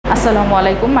Assalamu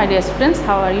alaikum, my dear students.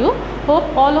 How are you?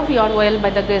 Hope all of you are well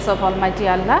by the grace of Almighty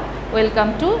Allah.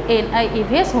 Welcome to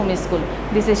NIEVS Home School.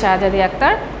 This is Shahjadi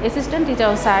Akter, Assistant Teacher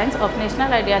of Science of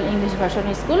National Ideal English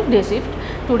Version School, Day Shift.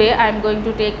 Today I am going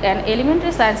to take an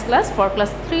elementary science class for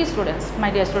class 3 students. My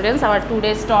dear students, our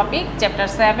today's topic, chapter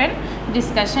 7,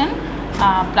 discussion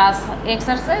plus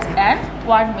exercise and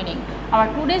word meaning.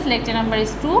 Our today's lecture number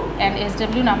is 2 and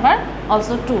SW number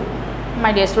also 2.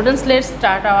 My dear students, let's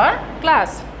start our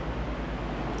class.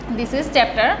 This is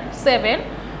chapter 7,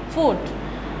 food.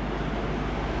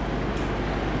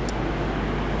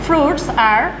 Fruits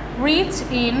are rich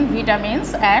in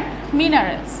vitamins and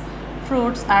minerals.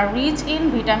 Fruits are rich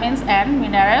in vitamins and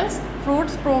minerals.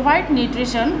 Fruits provide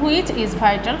nutrition which is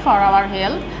vital for our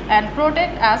health and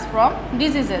protect us from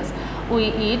diseases. We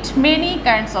eat many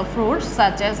kinds of fruits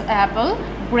such as apple,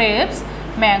 grapes,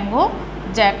 mango,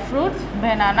 jackfruit,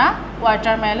 banana,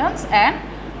 watermelons and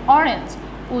orange.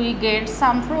 We get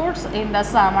some fruits in the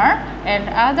summer and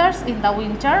others in the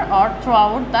winter or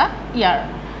throughout the year.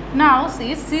 Now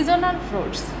see seasonal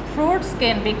fruits. Fruits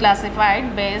can be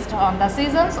classified based on the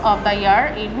seasons of the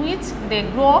year in which they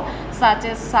grow, such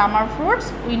as summer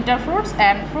fruits, winter fruits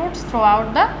and fruits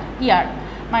throughout the year.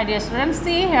 My dear students,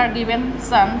 see here given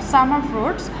some summer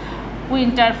fruits,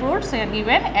 winter fruits here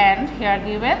given, and here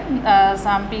given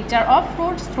some picture of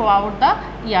fruits throughout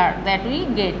the year that we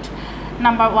get.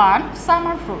 Number 1,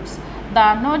 summer fruits.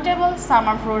 The notable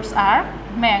summer fruits are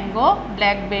mango,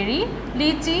 blackberry,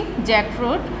 lychee,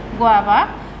 jackfruit, guava,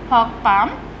 hog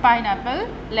palm, pineapple,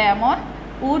 lemon,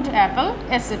 wood apple,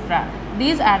 etc.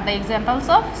 These are the examples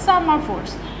of summer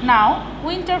fruits. Now,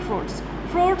 winter fruits.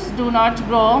 Fruits do not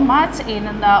grow much in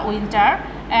the winter.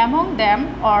 Among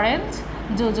them, orange,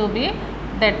 jujube,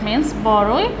 that means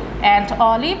boroi, and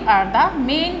olive are the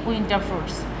main winter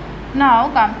fruits.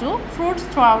 Now come to fruits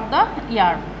throughout the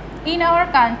year. In our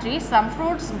country, some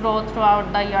fruits grow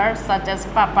throughout the year such as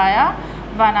papaya,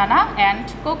 banana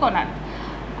and coconut.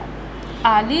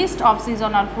 A list of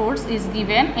seasonal fruits is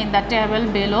given in the table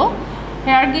below.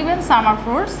 Here given summer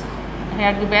fruits,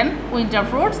 here given winter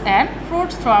fruits and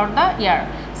fruits throughout the year.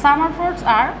 Summer fruits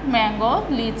are mango,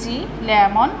 lychee,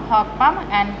 lemon, hog palm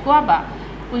and guava.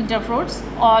 Winter fruits,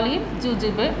 olive,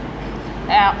 jujube,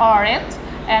 orange,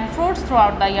 and fruits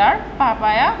throughout the year,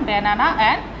 papaya, banana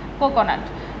and coconut.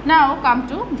 Now come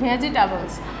to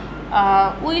vegetables.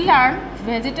 We learn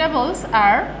vegetables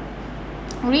are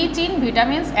rich in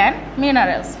vitamins and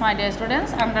minerals. My dear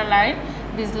students, underline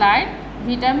this line.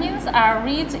 Vitamins are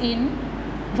rich in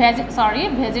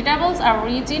vegetables are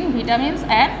rich in vitamins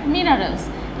and minerals.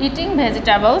 Eating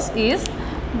vegetables is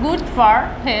good for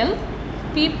health.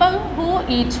 People who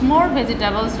eat more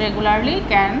vegetables regularly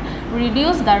can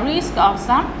reduce the risk of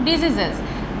some diseases.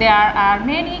 There are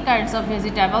many kinds of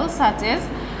vegetables such as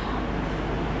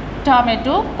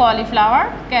tomato,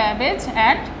 cauliflower, cabbage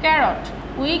and carrot.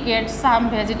 We get some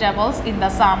vegetables in the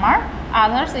summer,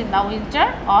 others in the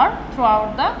winter or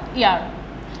throughout the year.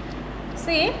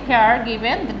 See here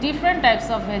given the different types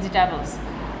of vegetables.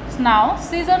 Now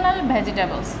seasonal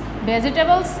vegetables.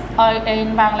 Vegetables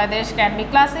in Bangladesh can be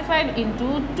classified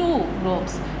into two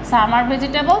groups, summer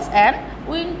vegetables and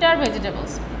winter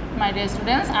vegetables. My dear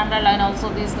students, underline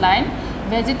also this line.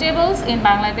 Vegetables in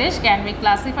Bangladesh can be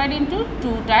classified into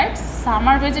two types,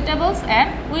 summer vegetables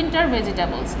and winter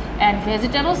vegetables, and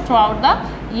vegetables throughout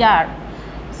the year.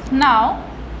 Now,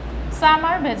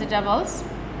 summer vegetables.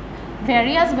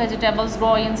 Various vegetables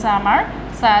grow in summer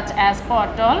such as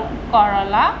potol,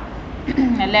 corolla,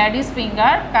 lady's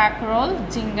finger, cockerel,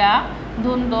 jhinga,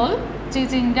 dhundul,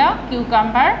 chichinga,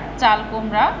 cucumber,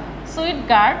 chalkumbra, sweet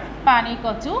gourd, pani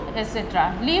kochu,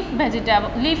 etc.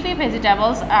 Leafy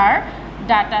vegetables are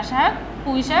data shak,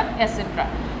 pui shak, etc.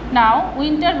 Now,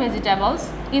 winter vegetables.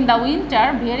 In the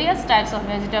winter, various types of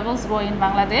vegetables grow in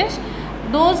Bangladesh.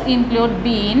 Those include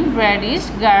bean, radish,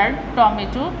 gourd,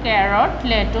 tomato, carrot,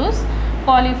 lettuce,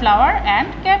 cauliflower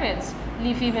and cabbage.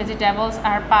 Leafy vegetables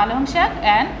are palong shak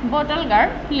and bottle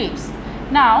gourd leaves.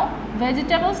 Now,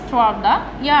 vegetables throughout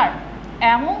the year.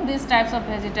 Among these types of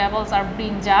vegetables are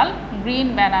brinjal,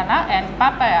 green banana and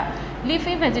papaya.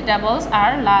 Leafy vegetables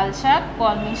are lal shak,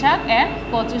 kolmi shak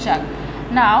and kochu shak.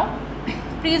 Now,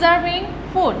 preserving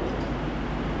food.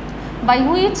 By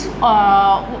which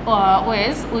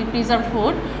ways we preserve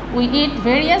food? We eat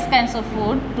various kinds of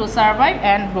food to survive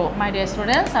and grow. My dear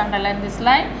students, underline this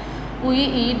line. We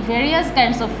eat various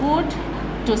kinds of food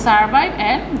to survive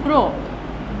and grow.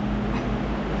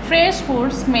 Fresh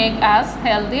foods make us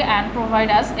healthy and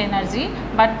provide us energy,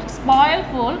 but spoiled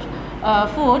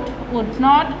food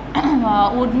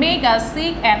would make us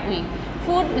sick and weak.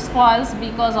 Food spoils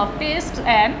because of pests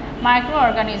and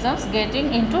microorganisms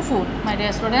getting into food. My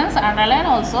dear students, underline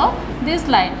also this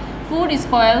line. Food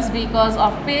spoils because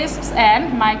of pests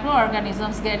and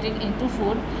microorganisms getting into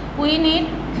food. We need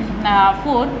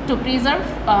food to preserve.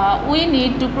 We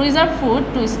need to preserve food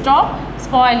to stop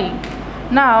spoiling.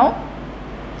 Now,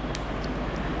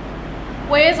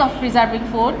 ways of preserving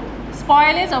food.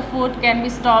 Spoilage of food can be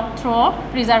stopped through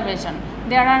preservation.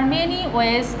 There are many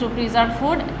ways to preserve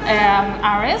food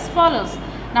are as follows.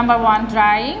 Number 1,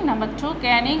 drying. Number 2,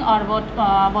 canning or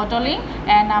bottling.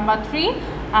 And number 3,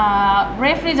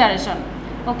 refrigeration.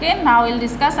 Okay, now we'll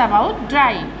discuss about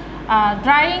drying.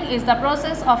 Drying is the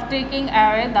process of taking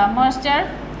away the moisture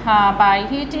by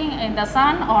heating in the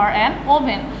sun or an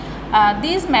oven.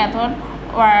 This method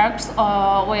works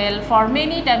well for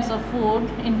many types of food,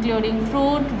 including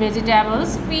fruit,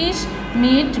 vegetables, fish,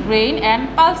 meat, grain,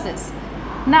 and pulses.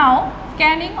 Now,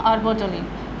 canning or bottling.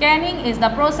 Canning is the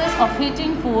process of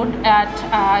heating food at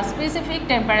a specific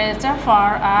temperature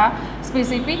for a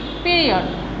specific period.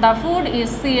 The food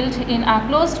is sealed in a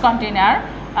closed container.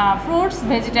 Fruits,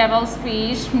 vegetables,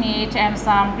 fish, meat, and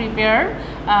some prepared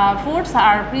foods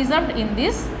are preserved in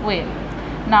this way.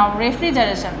 Now,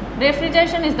 refrigeration.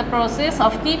 Refrigeration is the process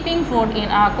of keeping food in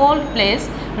a cold place.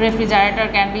 Refrigerator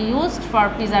can be used for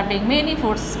preserving many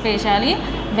foods, especially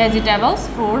vegetables,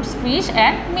 fruits, fish,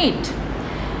 and meat.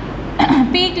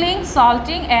 Pickling,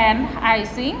 salting, and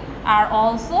icing are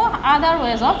also other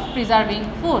ways of preserving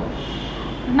food.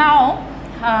 Now,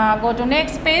 go to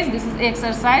next page. This is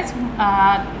exercise.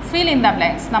 Fill in the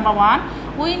blanks. Number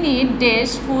 1, we need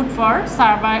dash food for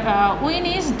survival. We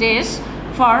need dash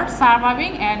for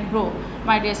surviving and grow.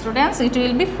 My dear students, it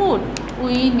will be food.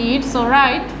 We need, so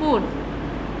write food.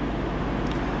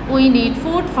 We need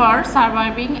food for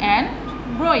surviving and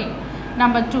growing.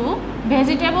 Number 2,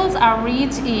 vegetables are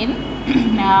rich in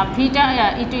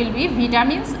it will be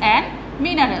vitamins and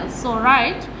minerals. So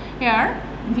write here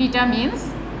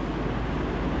vitamins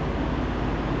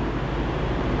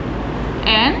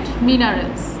and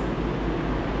minerals.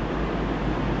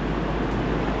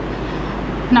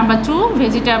 Number 2,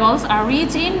 vegetables are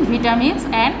rich in vitamins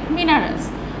and minerals.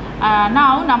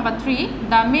 Now, number 3,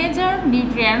 the major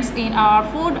nutrients in our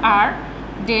food are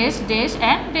dash, dash,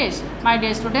 and dash. My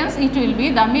dear students, it will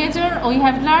be the major. We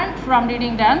have learned from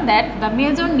reading done that the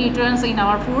major nutrients in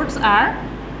our foods are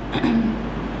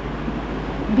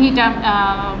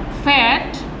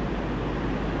fat.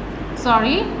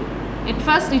 Sorry, at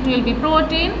first it will be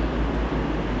protein,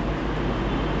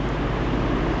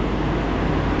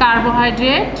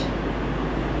 carbohydrate,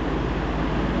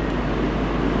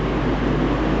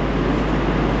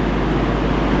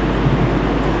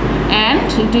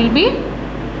 and it will be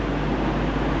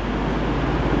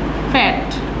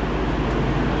fat.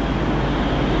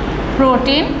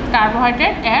 Protein,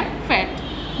 carbohydrate, and fat.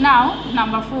 Now,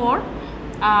 number 4,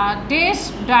 dash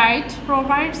diet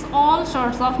provides all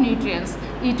sorts of nutrients.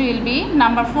 It will be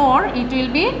number 4. It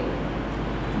will be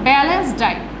balanced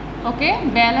diet. Okay,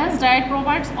 balanced diet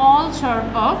provides all sort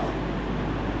of.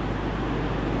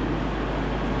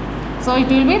 So it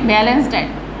will be balanced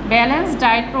diet. Balanced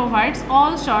diet provides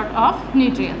all sort of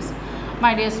nutrients.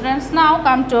 My dear students, now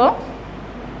come to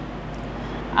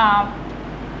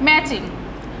matching.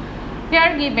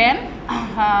 Here given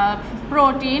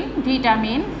protein,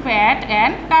 vitamin, fat,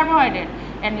 and carbohydrate,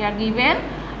 and here given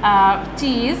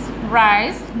cheese,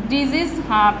 rice, disease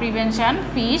prevention,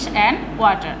 fish, and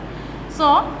water.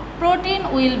 So protein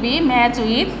will be matched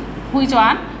with which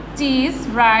one? Cheese,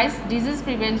 rice, disease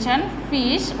prevention,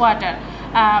 fish, water.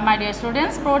 My dear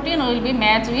students, protein will be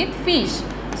matched with fish.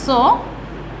 So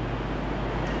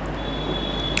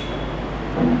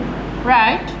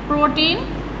write protein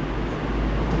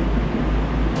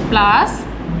plus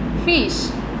fish.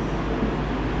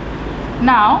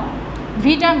 Now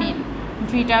vitamin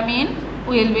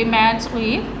will be matched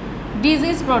with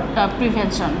disease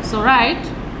prevention. So write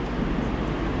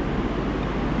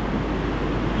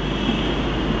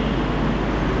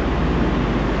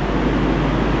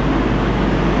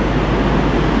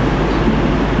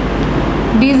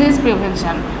disease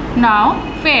prevention. Now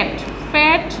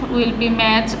fat will be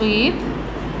matched with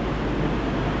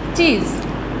cheese.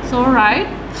 So write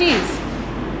cheese.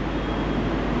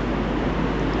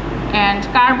 And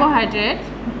carbohydrate,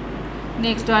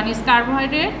 next one is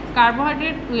carbohydrate.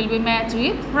 Carbohydrate will be matched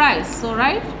with rice. So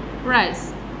write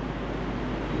rice.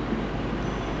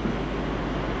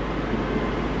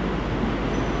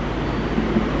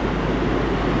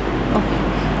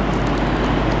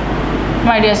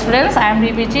 My dear students, I am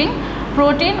repeating.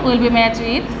 Protein will be matched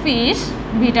with fish,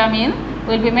 vitamin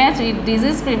will be matched with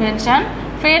disease prevention,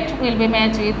 Fat will be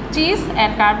matched with cheese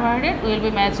and carbohydrate will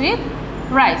be matched with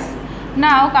rice.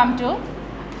 Now come to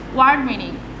word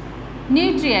meaning.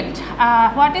 Nutrient.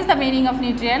 What is the meaning of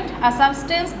nutrient? A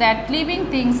substance that living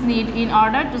things need in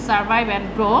order to survive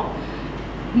and grow.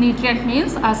 Nutrient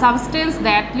means a substance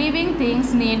that living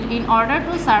things need in order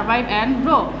to survive and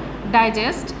grow.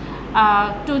 Digest.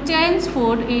 To change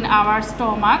food in our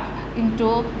stomach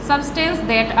into substance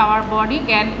that our body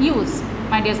can use.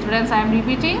 My dear students, I am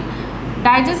repeating.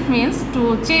 Digest means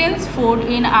to change food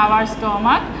in our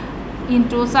stomach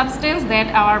into substance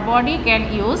that our body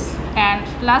can use. And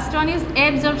last one is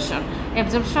absorption.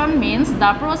 Absorption means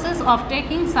the process of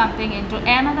taking something into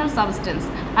another substance.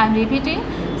 I am repeating.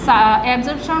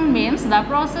 Absorption means the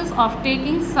process of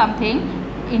taking something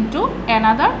into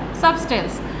another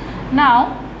substance.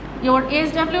 Now your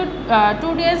SW,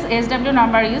 today's SW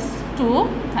number is 2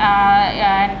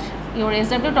 and your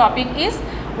SW topic is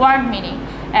word meaning,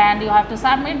 and you have to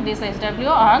submit this SW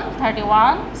on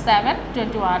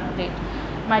 31/7/21 date.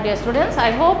 My dear students,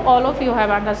 I hope all of you have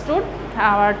understood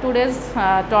our today's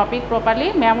topic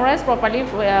properly, memorize properly,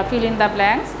 fill in the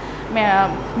blanks,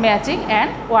 matching and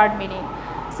word meaning.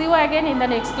 See you again in the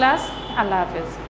next class. Allah Hafiz.